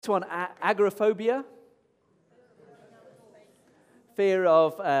one, agoraphobia. Fear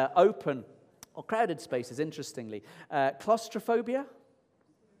of open or crowded spaces, interestingly. Claustrophobia.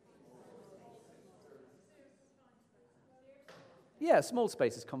 Yeah, small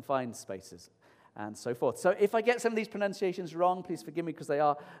spaces, confined spaces, and so forth. So if I get some of these pronunciations wrong, please forgive me because they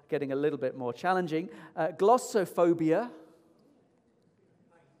are getting a little bit more challenging. Glossophobia.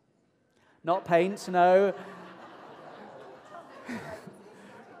 Not paint, no.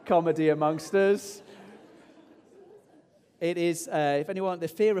 Comedy amongst us. It is, if anyone, the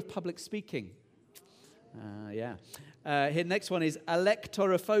fear of public speaking. Here, next one is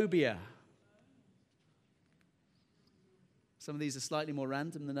electorophobia. Some of these are slightly more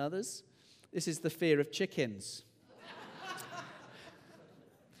random than others. This is the fear of chickens.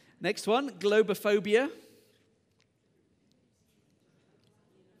 Next one, globophobia.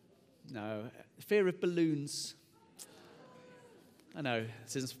 No, fear of balloons. I know,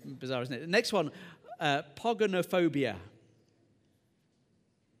 this is bizarre, isn't it? Next one, pogonophobia.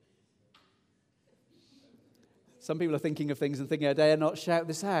 Some people are thinking of things and thinking, I dare not shout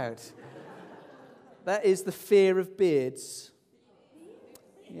this out. That is the fear of beards.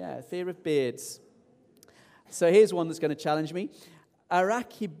 Yeah, fear of beards. So here's one that's going to challenge me.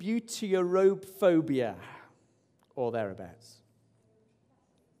 Arachibutyrorophobia, or thereabouts.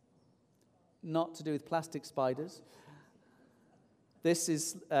 Not to do with plastic spiders. This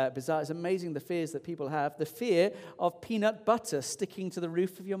is bizarre. It's amazing the fears that people have. The fear of peanut butter sticking to the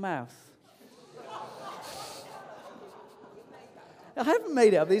roof of your mouth. I haven't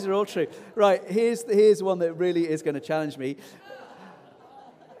made it up. These are all true. Right, here's one that really is going to challenge me.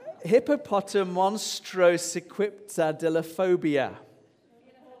 Hippopotamonstrosiquiptadilophobia.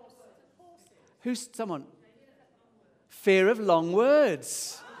 Who's someone? Fear of long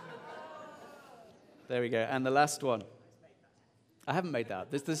words. There we go. And the last one. I haven't made that up.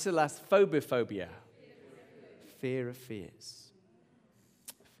 This is the last. Phobophobia. Fear of fears.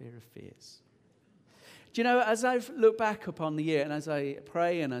 Fear of fears. Do you know, as I've looked back upon the year and as I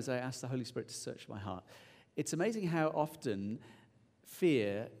pray and as I ask the Holy Spirit to search my heart, it's amazing how often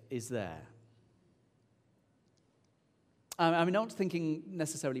fear is there. I'm not thinking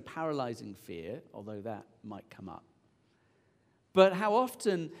necessarily paralyzing fear, although that might come up. But how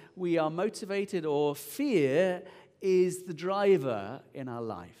often we are motivated or fear is the driver in our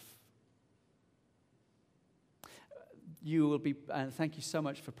life. You will be, and thank you so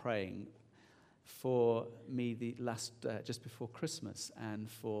much for praying for me the last, just before Christmas, and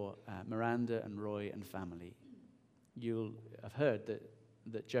for Miranda and Roy and family. You'll have heard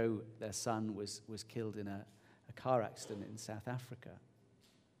that Joe, their son, was killed in a car accident in South Africa.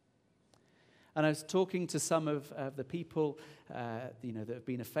 And I was talking to some of the people, that have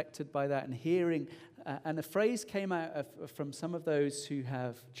been affected by that, and hearing, and a phrase came out from some of those who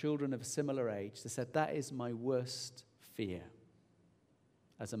have children of a similar age. They said, "That is my worst fear.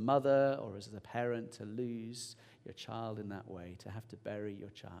 As a mother or as a parent, to lose your child in that way, to have to bury your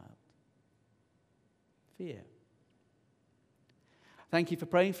child. Fear." Thank you for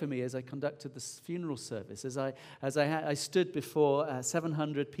praying for me as I conducted this funeral service, as I stood before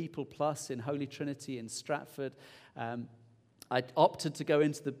 700 people plus in Holy Trinity in Stratford. I opted to go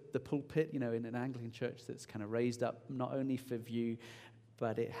into the pulpit, in an Anglican church that's kind of raised up not only for view,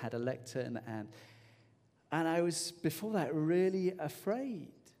 but it had a lectern, and I was, before that, really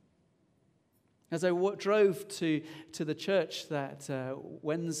afraid. As I drove to the church that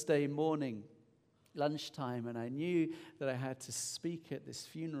Wednesday morning, lunchtime, and I knew that I had to speak at this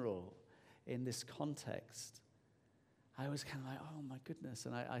funeral in this context, I was kind of like, oh my goodness.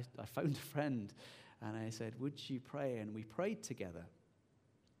 And I phoned a friend and I said, would you pray? And we prayed together.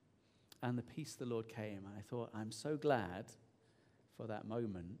 And the peace of the Lord came. And I thought, I'm so glad for that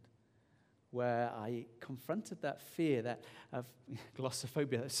moment where I confronted that fear, that of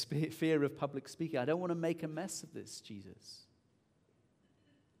glossophobia, that fear of public speaking. I don't want to make a mess of this, Jesus.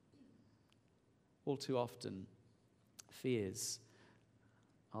 All too often, fears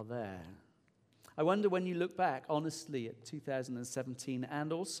are there. I wonder, when you look back honestly at 2017,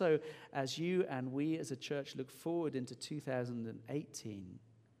 and also as you and we as a church look forward into 2018,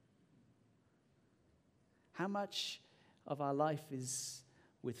 how much of our life is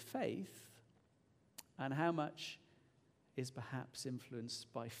with faith and how much is perhaps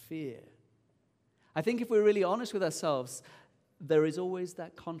influenced by fear? I think if we're really honest with ourselves, there is always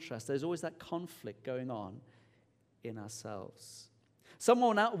that contrast. There's always that conflict going on in ourselves.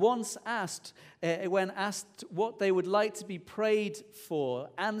 Someone once asked, when asked what they would like to be prayed for,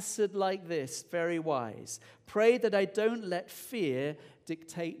 answered like this, very wise: "Pray that I don't let fear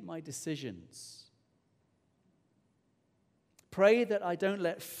dictate my decisions." Pray that I don't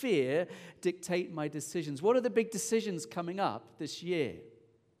let fear dictate my decisions. What are the big decisions coming up this year?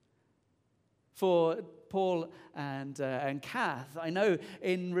 For Paul and Kath, I know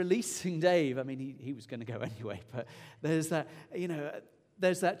in releasing Dave, I mean, he was going to go anyway, but there's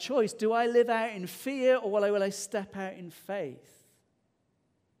that choice. Do I live out in fear, or will I step out in faith?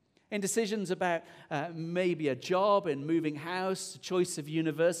 In decisions about maybe a job, in moving house, choice of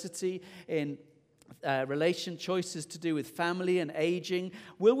university, in relation choices to do with family and aging,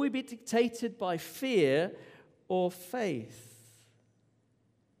 will we be dictated by fear or faith?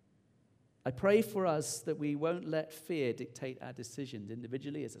 I pray for us that we won't let fear dictate our decisions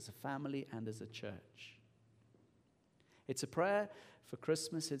individually, as a family, and as a church. It's a prayer for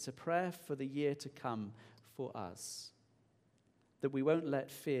Christmas. It's a prayer for the year to come for us, that we won't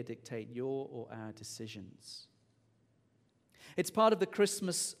let fear dictate your or our decisions. It's part of the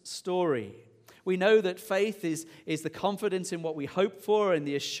Christmas story. We know that faith is the confidence in what we hope for and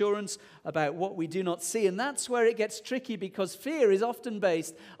the assurance about what we do not see. And that's where it gets tricky, because fear is often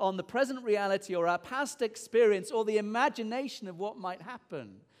based on the present reality or our past experience or the imagination of what might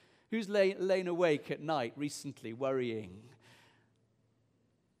happen. Who's lain awake at night recently worrying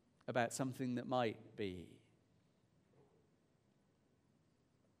about something that might be?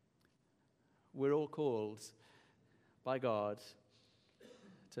 We're all called by God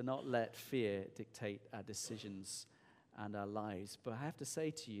to not let fear dictate our decisions and our lives. But I have to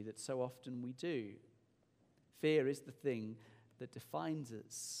say to you that so often we do. Fear is the thing that defines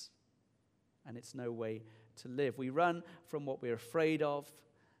us, and it's no way to live. We run from what we're afraid of,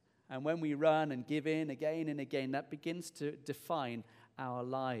 and when we run and give in again and again, that begins to define our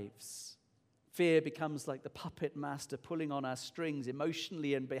lives. Fear becomes like the puppet master pulling on our strings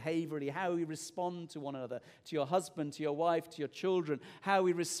emotionally and behaviorally, how we respond to one another, to your husband, to your wife, to your children, how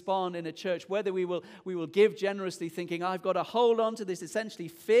we respond in a church, whether we will give generously thinking, I've got to hold on to this, essentially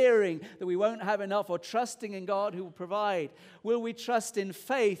fearing that we won't have enough, or trusting in God who will provide. Will we trust in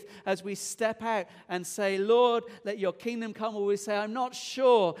faith as we step out and say, Lord, let your kingdom come? Or we say, I'm not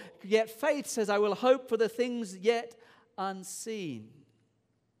sure, yet faith says, I will hope for the things yet unseen.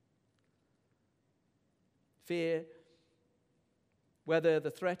 Fear, whether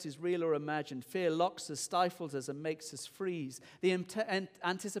the threat is real or imagined, fear locks us, stifles us, and makes us freeze. The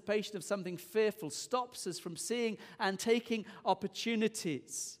anticipation of something fearful stops us from seeing and taking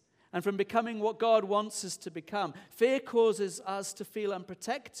opportunities and from becoming what God wants us to become. Fear causes us to feel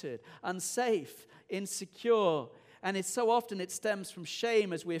unprotected, unsafe, insecure. And it's so often it stems from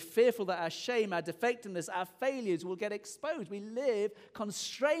shame, as we're fearful that our shame, our defectiveness, our failures will get exposed. We live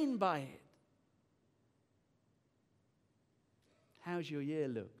constrained by it. How's your year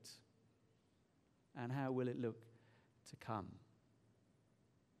looked? And how will it look to come?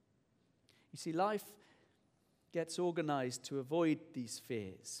 You see, life gets organized to avoid these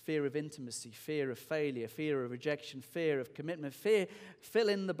fears. Fear of intimacy, fear of failure, fear of rejection, fear of commitment, fear, fill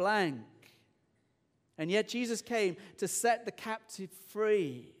in the blank. And yet Jesus came to set the captive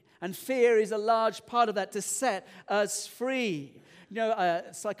free. And fear is a large part of that, to set us free. You know,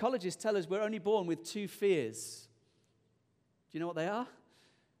 psychologists tell us we're only born with two fears. Do you know what they are?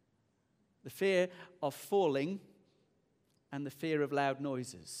 The fear of falling and the fear of loud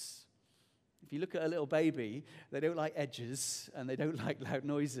noises. If you look at a little baby, they don't like edges and they don't like loud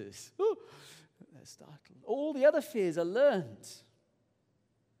noises. Ooh, they're startled. All the other fears are learned,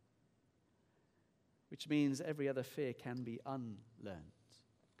 which means every other fear can be unlearned,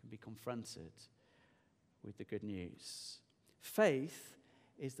 can be confronted with the good news. Faith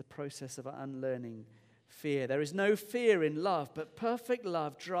is the process of unlearning fear. There is no fear in love, but perfect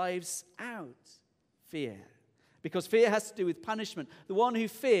love drives out fear. Because fear has to do with punishment. The one who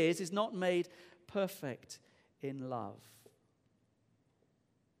fears is not made perfect in love.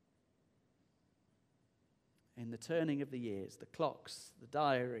 In the turning of the years, the clocks, the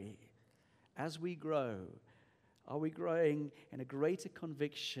diary, as we grow, are we growing in a greater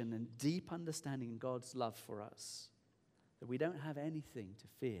conviction and deep understanding in God's love for us, that we don't have anything to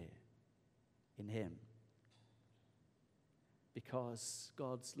fear in Him? Because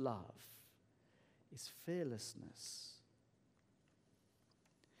God's love is fearlessness.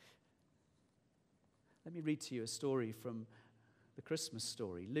 Let me read to you a story from the Christmas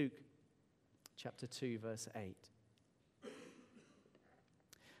story, Luke chapter 2, verse 8.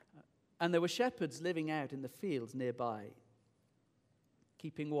 And there were shepherds living out in the fields nearby,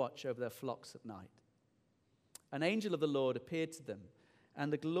 keeping watch over their flocks at night. An angel of the Lord appeared to them,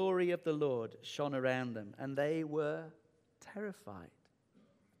 and the glory of the Lord shone around them, and they were terrified.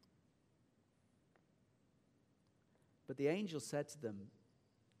 But the angel said to them,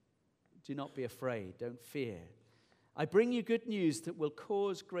 do not be afraid, don't fear. I bring you good news that will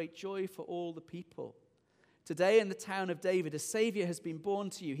cause great joy for all the people. Today in the town of David, a Savior has been born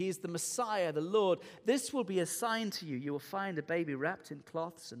to you. He is the Messiah, the Lord. This will be a sign to you. You will find a baby wrapped in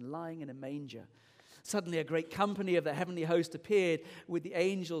cloths and lying in a manger." Suddenly a great company of the heavenly host appeared with the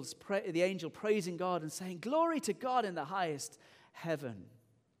angel praising God and saying, "Glory to God in the highest heaven,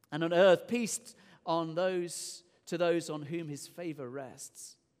 and on earth peace to those on whom his favor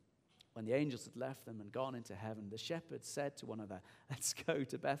rests." When the angels had left them and gone into heaven, the shepherds said to one another, "Let's go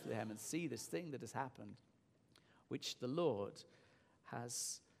to Bethlehem and see this thing that has happened, which the Lord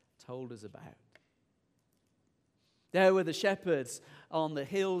has told us about." There were the shepherds on the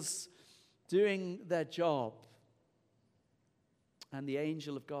hills doing their job. And the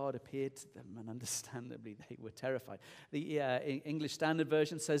angel of God appeared to them, and understandably they were terrified. The English Standard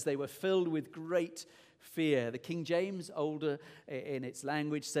Version says they were filled with great fear. The King James, older in its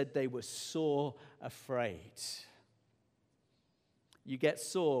language, said they were sore afraid. You get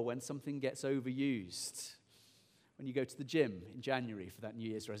sore when something gets overused. When you go to the gym in January for that New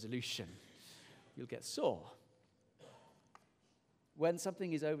Year's resolution, you'll get sore. When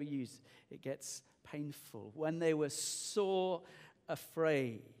something is overused, it gets painful. When they were sore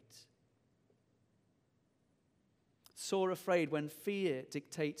afraid. Sore afraid when fear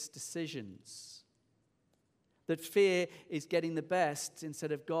dictates decisions. That fear is getting the best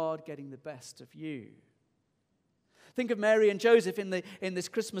instead of God getting the best of you. Think of Mary and Joseph in this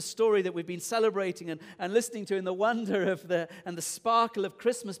Christmas story that we've been celebrating and listening to, in the wonder of the sparkle of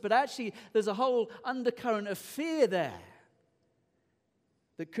Christmas. But actually, there's a whole undercurrent of fear there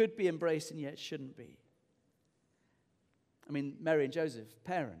that could be embraced and yet shouldn't be. I mean, Mary and Joseph,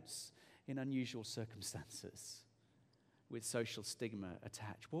 parents in unusual circumstances with social stigma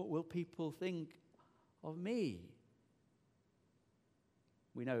attached. What will people think of me?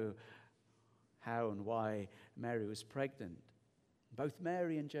 We know how and why Mary was pregnant. Both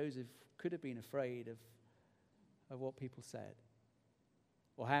Mary and Joseph could have been afraid of what people said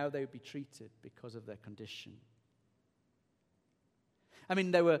or how they would be treated because of their condition. I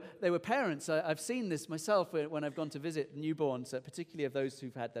mean, they were parents. I've seen this myself when I've gone to visit newborns, particularly of those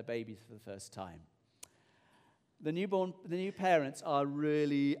who've had their babies for the first time. The new parents are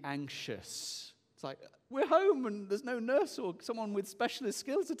really anxious. It's like, we're home and there's no nurse or someone with specialist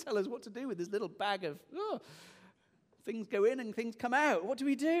skills to tell us what to do with this little bag of, things go in and things come out. What do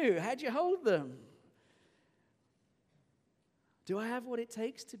we do? How do you hold them? Do I have what it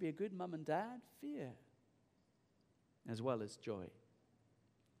takes to be a good mum and dad? Fear, as well as joy.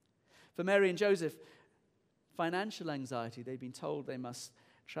 For Mary and Joseph, financial anxiety. They've been told they must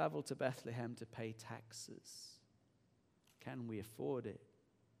travel to Bethlehem to pay taxes. Can we afford it?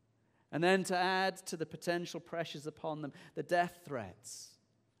 And then to add to the potential pressures upon them, the death threats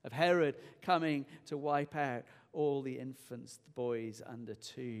of Herod coming to wipe out all the infants, the boys under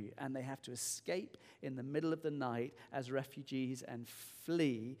 2. And they have to escape in the middle of the night as refugees and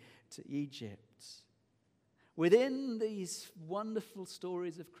flee to Egypt. Within these wonderful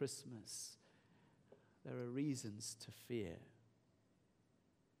stories of Christmas, there are reasons to fear.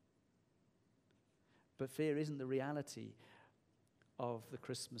 But fear isn't the reality of the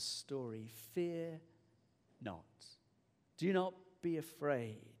Christmas story. Fear not. Do not be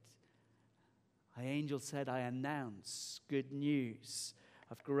afraid. The angel said, "I announce good news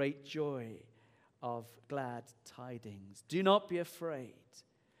of great joy, of glad tidings. Do not be afraid.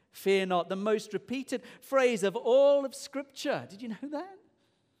 Fear not." The most repeated phrase of all of Scripture. Did you know that?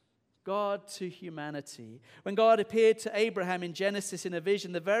 God to humanity. When God appeared to Abraham in Genesis in a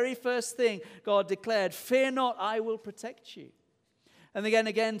vision, the very first thing God declared, "Fear not, I will protect you." And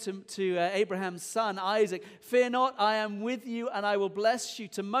again to Abraham's son, Isaac, "Fear not, I am with you and I will bless you."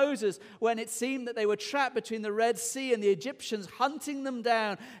 To Moses, when it seemed that they were trapped between the Red Sea and the Egyptians hunting them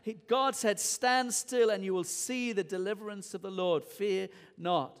down, God said, "Stand still and you will see the deliverance of the Lord. Fear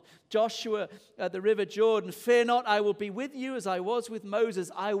not." Joshua at the river Jordan, "Fear not, I will be with you as I was with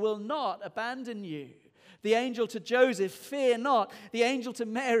Moses. I will not abandon you." The angel to Joseph, "Fear not." The angel to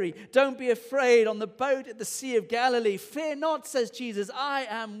Mary, "Don't be afraid." On the boat at the Sea of Galilee, "Fear not," says Jesus, "I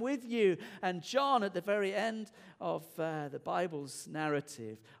am with you." And John at the very end of the Bible's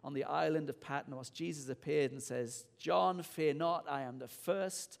narrative on the island of Patmos, Jesus appeared and says, "John, fear not, I am the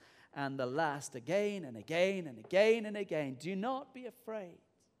first and the last." Again and again and again and again. Do not be afraid.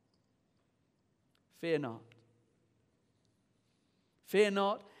 Fear not. Fear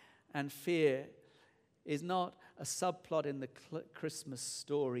not, and fear is not a subplot in the Christmas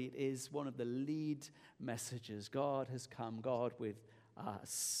story. It is one of the lead messages. God has come, God with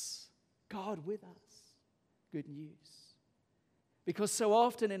us. God with us. Good news. Because so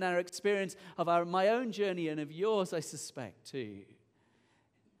often in our experience of my own journey and of yours, I suspect too,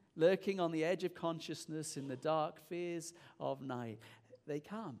 lurking on the edge of consciousness in the dark fears of night, they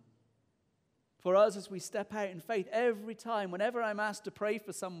come. For us, as we step out in faith, every time, whenever I'm asked to pray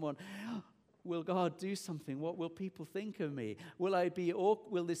for someone, will God do something? What will people think of me?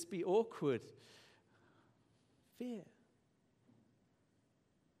 Will this be awkward? Fear.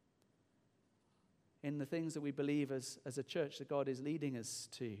 In the things that we believe as a church that God is leading us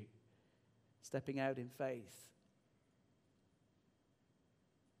to, stepping out in faith.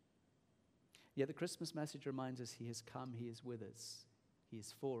 Yet the Christmas message reminds us He has come, He is with us, He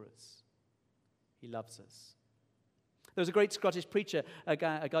is for us, He loves us. There was a great Scottish preacher, a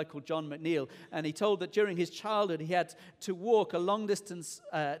guy called John McNeill, and he told that during his childhood he had to walk a long distance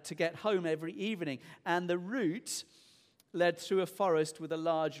to get home every evening, and the route led through a forest with a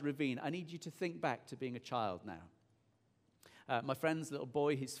large ravine. I need you to think back to being a child now. My friend's little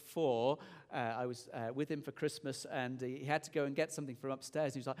boy, he's 4. I was with him for Christmas, and he had to go and get something from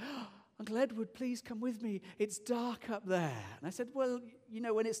upstairs. He was like, Uncle Edward, please come with me. It's dark up there. And I said, well, you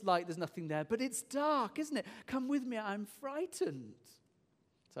know, when it's light, there's nothing there. But it's dark, isn't it? Come with me. I'm frightened.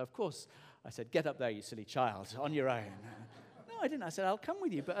 So, of course, I said, get up there, you silly child, on your own. No, I didn't. I said, I'll come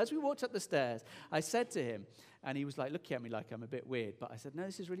with you. But as we walked up the stairs, I said to him, and he was like looking at me like I'm a bit weird. But I said, no,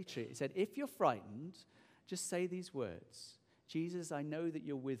 this is really true. He said, if you're frightened, just say these words. Jesus, I know that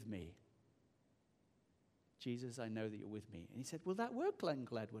you're with me. Jesus, I know that you're with me. And he said, will that work,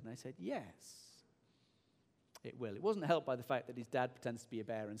 Uncle Edward? And I said, yes, it will. It wasn't helped by the fact that his dad pretends to be a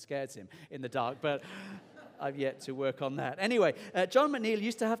bear and scares him in the dark, but I've yet to work on that. Anyway, John McNeill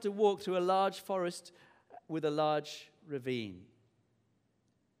used to have to walk through a large forest with a large ravine.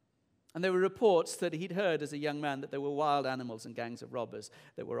 And there were reports that he'd heard as a young man that there were wild animals and gangs of robbers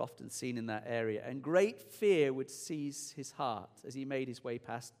that were often seen in that area. And great fear would seize his heart as he made his way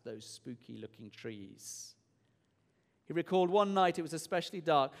past those spooky-looking trees. He recalled one night it was especially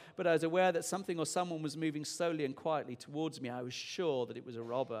dark, but I was aware that something or someone was moving slowly and quietly towards me. I was sure that it was a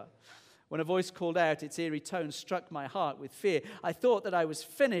robber. When a voice called out, its eerie tone struck my heart with fear. I thought that I was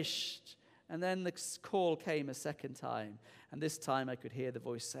finished, and then the call came a second time, and this time I could hear the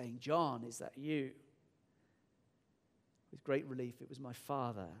voice saying, John, is that you? With great relief, it was my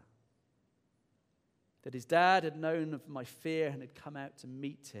father. That his dad had known of my fear and had come out to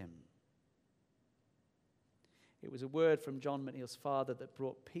meet him. It was a word from John McNeill's father that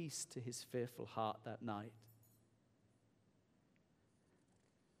brought peace to his fearful heart that night.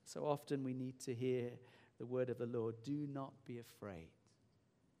 So often we need to hear the word of the Lord. Do not be afraid.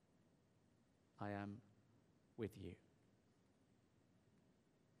 I am with you.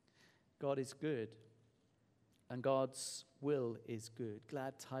 God is good, and God's will is good.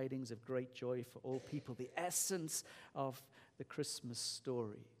 Glad tidings of great joy for all people, the essence of the Christmas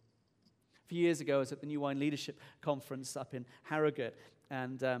story. A few years ago, I was at the New Wine Leadership Conference up in Harrogate,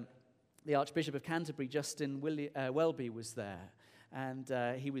 and the Archbishop of Canterbury, Justin Welby, was there. And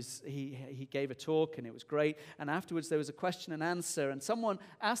he gave a talk, and it was great. And afterwards, there was a question and answer, and someone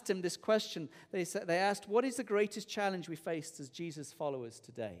asked him this question. They asked, what is the greatest challenge we face as Jesus followers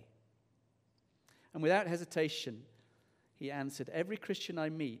today? And without hesitation, he answered, every Christian I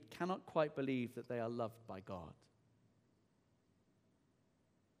meet cannot quite believe that they are loved by God.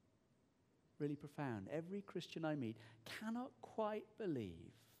 Really profound. Every Christian I meet cannot quite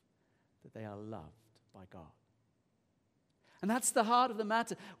believe that they are loved by God. And that's the heart of the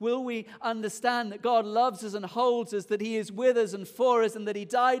matter. Will we understand that God loves us and holds us, that he is with us and for us, and that he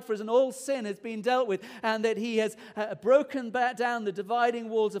died for us and all sin has been dealt with, and that he has broken back down the dividing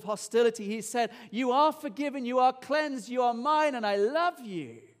walls of hostility? He said, you are forgiven, you are cleansed, you are mine, and I love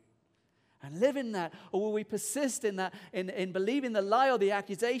you. And live in that. Or will we persist in that, in believing the lie or the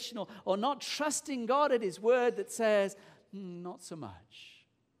accusation, or not trusting God at his word that says, not so much.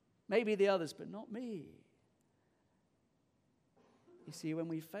 Maybe the others, but not me. You see, when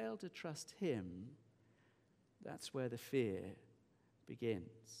we fail to trust him, that's where the fear begins.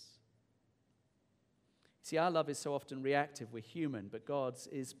 See, our love is so often reactive. We're human, but God's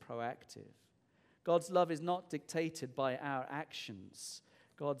is proactive. God's love is not dictated by our actions.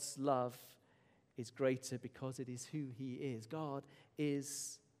 God's love is greater because it is who he is. God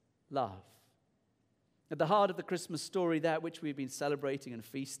is love. At the heart of the Christmas story, that which we've been celebrating and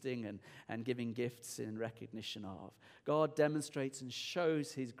feasting and giving gifts in recognition of, God demonstrates and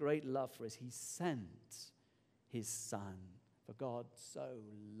shows his great love for us. He sent his Son, for God so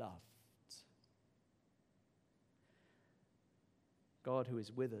loved. God who is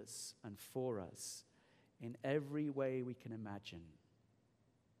with us and for us in every way we can imagine.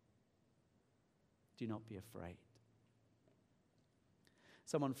 Do not be afraid.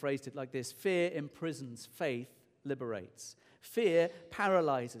 Someone phrased it like this: fear imprisons, faith liberates. Fear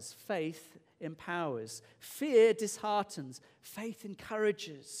paralyzes, faith empowers. Fear disheartens, faith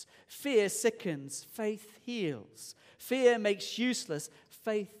encourages. Fear sickens, faith heals. Fear makes useless,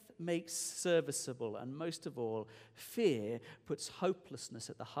 faith makes serviceable. And most of all, fear puts hopelessness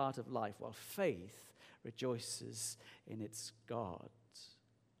at the heart of life, while faith rejoices in its God.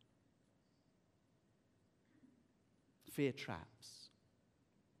 Fear traps.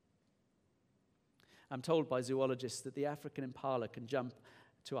 I'm told by zoologists that the African impala can jump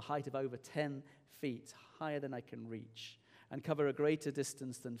to a height of over 10 feet, higher than I can reach, and cover a greater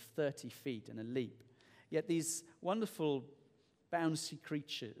distance than 30 feet in a leap. Yet these wonderful, bouncy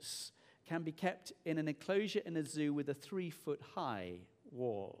creatures can be kept in an enclosure in a zoo with a 3-foot-high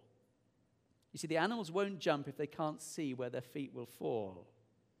wall. You see, the animals won't jump if they can't see where their feet will fall.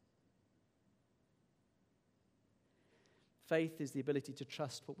 Faith is the ability to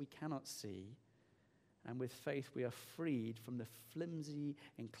trust what we cannot see, and with faith we are freed from the flimsy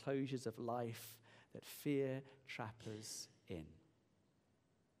enclosures of life that fear traps us in.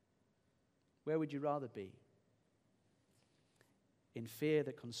 Where would you rather be? In fear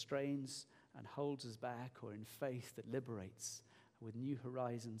that constrains and holds us back, or in faith that liberates with new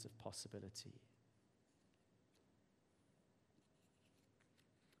horizons of possibility?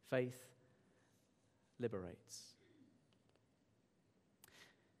 Faith liberates.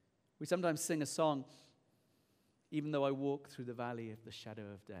 We sometimes sing a song, "Even though I walk through the valley of the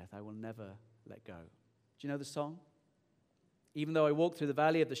shadow of death, I will never let go." Do you know the song? Even though I walk through the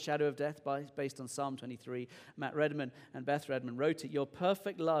valley of the shadow of death, based on Psalm 23. Matt Redman and Beth Redman wrote it. Your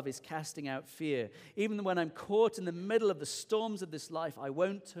perfect love is casting out fear. Even when I'm caught in the middle of the storms of this life, I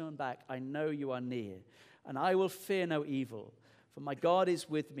won't turn back. I know you are near, and I will fear no evil, for my God is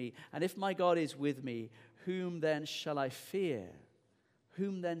with me. And if my God is with me, whom then shall I fear?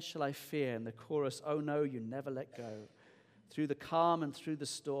 Whom then shall I fear? And the chorus, oh no, you never let go. Through the calm and through the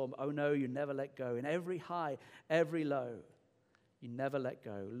storm, oh no, you never let go. In every high, every low, you never let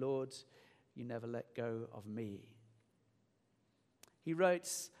go. Lord, you never let go of me. He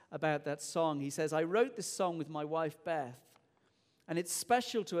writes about that song. He says, I wrote this song with my wife, Beth, and it's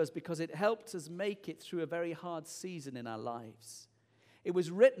special to us because it helped us make it through a very hard season in our lives. It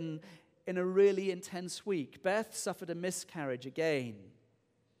was written in a really intense week. Beth suffered a miscarriage again,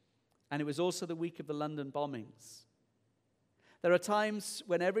 and it was also the week of the London bombings. There are times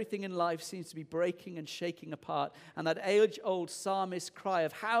when everything in life seems to be breaking and shaking apart, and that age-old psalmist cry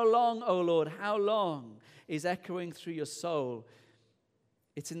of, how long, O Lord, how long, is echoing through your soul.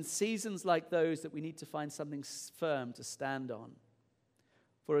 It's in seasons like those that we need to find something firm to stand on.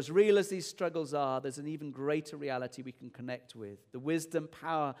 For as real as these struggles are, there's an even greater reality we can connect with. The wisdom,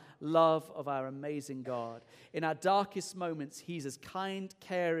 power, love of our amazing God. In our darkest moments, He's as kind,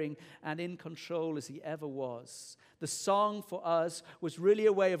 caring, and in control as He ever was. The song for us was really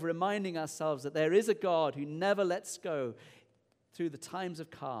a way of reminding ourselves that there is a God who never lets go through the times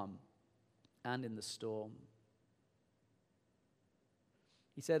of calm and in the storm.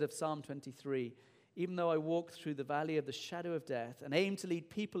 He said of Psalm 23, even though I walk through the valley of the shadow of death and aim to lead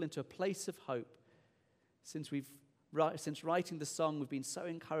people into a place of hope. Since writing the song, we've been so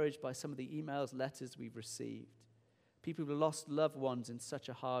encouraged by some of the emails, letters we've received. People who lost loved ones in such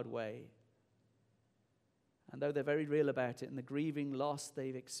a hard way. And though they're very real about it and the grieving loss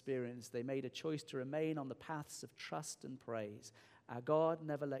they've experienced, they made a choice to remain on the paths of trust and praise. Our God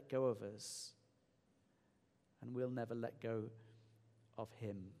never let go of us, and we'll never let go of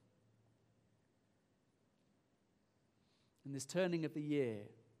Him. In this turning of the year,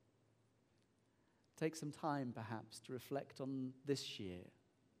 take some time perhaps to reflect on this year.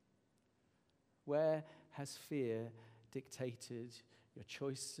 Where has fear dictated your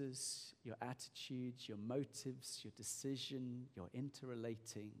choices, your attitudes, your motives, your decision, your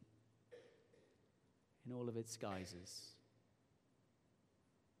interrelating in all of its guises?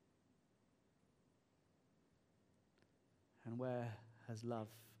 And where has love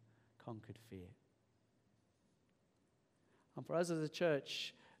conquered fear? And for us as a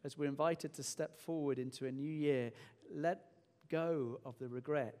church, as we're invited to step forward into a new year, let go of the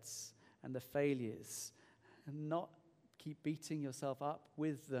regrets and the failures and not keep beating yourself up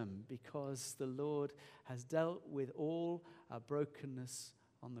with them, because the Lord has dealt with all our brokenness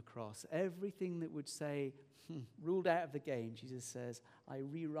on the cross. Everything that would say, ruled out of the game, Jesus says, I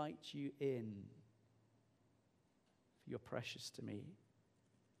rewrite you in, for you're precious to me.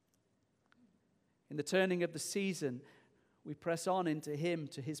 In the turning of the season, we press on into Him,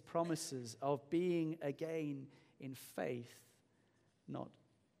 to His promises of being again in faith, not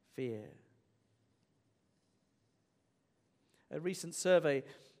fear. A recent survey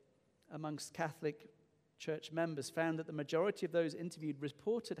amongst Catholic church members found that the majority of those interviewed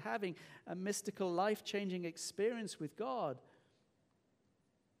reported having a mystical, life-changing experience with God.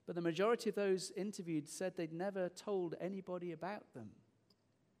 But the majority of those interviewed said they'd never told anybody about them.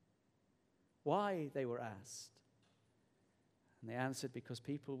 Why, they were asked. And they answered, because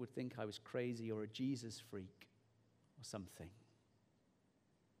people would think I was crazy or a Jesus freak or something.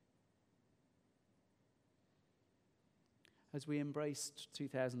 As we embraced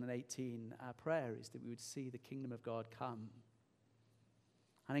 2018, our prayer is that we would see the kingdom of God come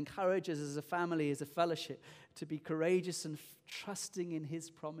and encourage us as a family, as a fellowship, to be courageous and trusting in his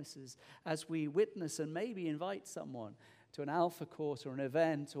promises as we witness and maybe invite someone to an Alpha course or an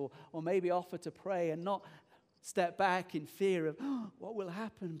event, or maybe offer to pray and not step back in fear of what will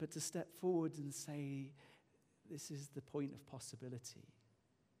happen, but to step forward and say, this is the point of possibility.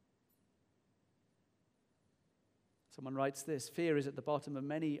 Someone writes this: fear is at the bottom of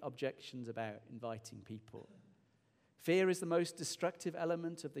many objections about inviting people. Fear is the most destructive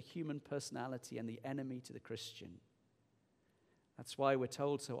element of the human personality and the enemy to the Christian. That's why we're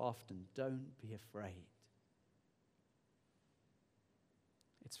told so often, don't be afraid.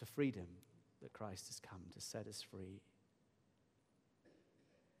 It's for freedom that Christ has come to set us free.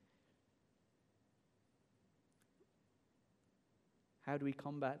 How do we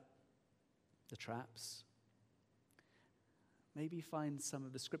combat the traps? Maybe find some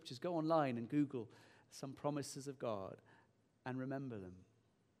of the scriptures. Go online and Google some promises of God and remember them.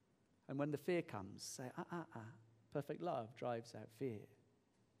 And when the fear comes, say, perfect love drives out fear.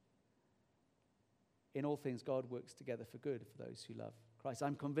 In all things, God works together for good for those who love Christ.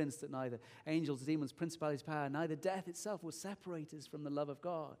 I'm convinced that neither angels, demons, principalities, power, neither death itself will separate us from the love of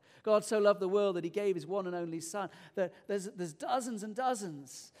God. God so loved the world that he gave his one and only Son. There's dozens and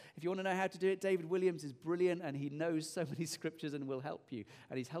dozens. If you want to know how to do it, David Williams is brilliant, and he knows so many scriptures and will help you.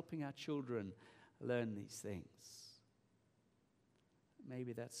 And he's helping our children learn these things.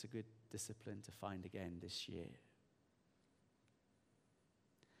 Maybe that's a good discipline to find again this year.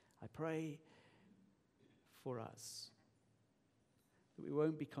 I pray for us that we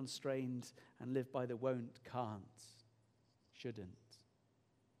won't be constrained and live by the won't, can't, shouldn't,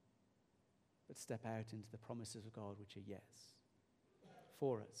 but step out into the promises of God, which are yes,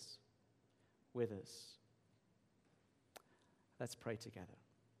 for us, with us. Let's pray together.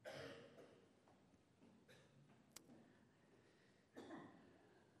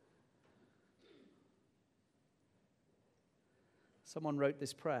 Someone wrote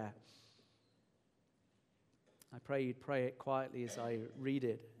this prayer. I pray you'd pray it quietly as I read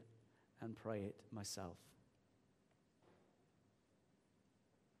it and pray it myself.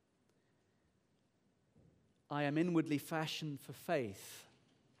 I am inwardly fashioned for faith,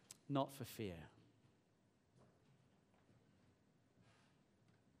 not for fear.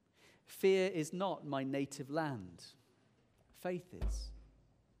 Fear is not my native land. Faith is.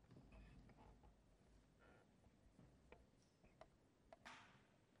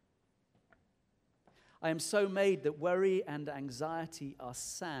 I am so made that worry and anxiety are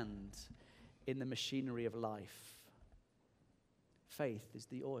sand in the machinery of life. Faith is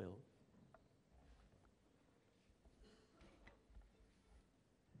the oil.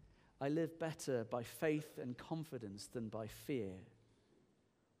 I live better by faith and confidence than by fear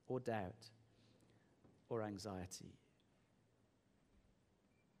or doubt or anxiety.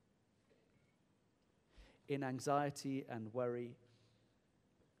 In anxiety and worry,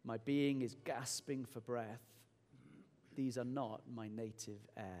 my being is gasping for breath. These are not my native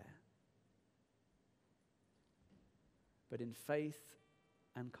air. But in faith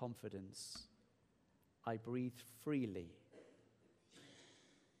and confidence, I breathe freely.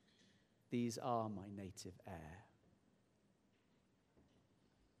 These are my native air.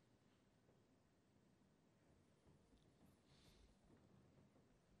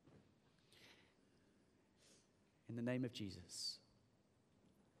 In the name of Jesus,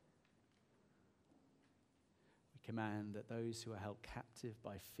 command that those who are held captive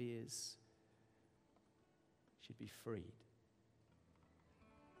by fears should be freed.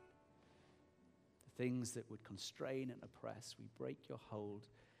 The things that would constrain and oppress, we break your hold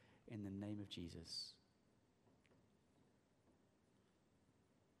in the name of Jesus.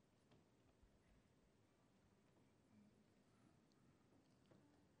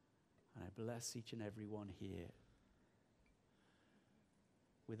 And I bless each and every one here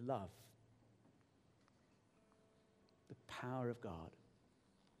with love. The power of God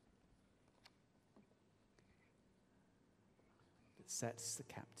that sets the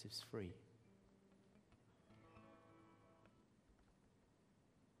captives free.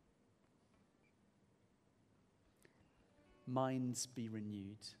 minds be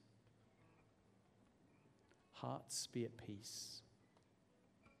renewed, hearts be at peace,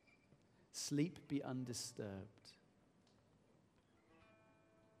 sleep be undisturbed,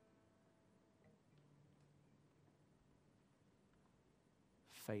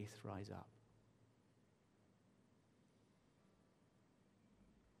 faith rise up.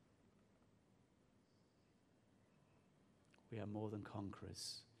 We are more than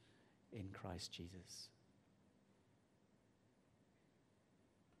conquerors in Christ Jesus.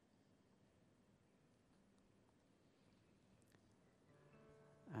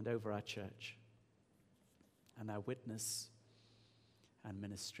 And over our church and our witness and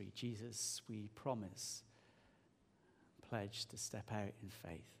ministry, Jesus, we promise, pledge to step out in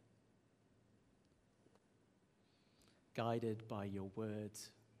faith, guided by your word,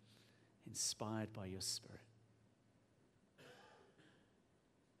 inspired by your Spirit.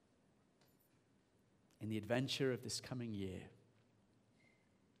 In the adventure of this coming year,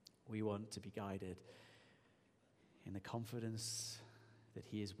 we want to be guided in the confidence that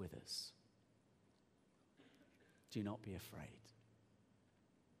He is with us. Do not be afraid.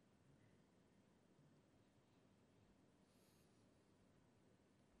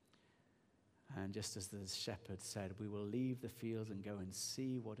 And just as the shepherd said, we will leave the fields and go and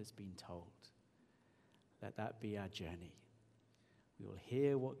see what has been told. Let that be our journey. We will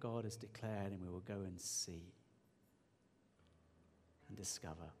hear what God has declared, and we will go and see and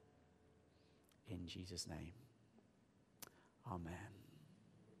discover. In Jesus' name, amen.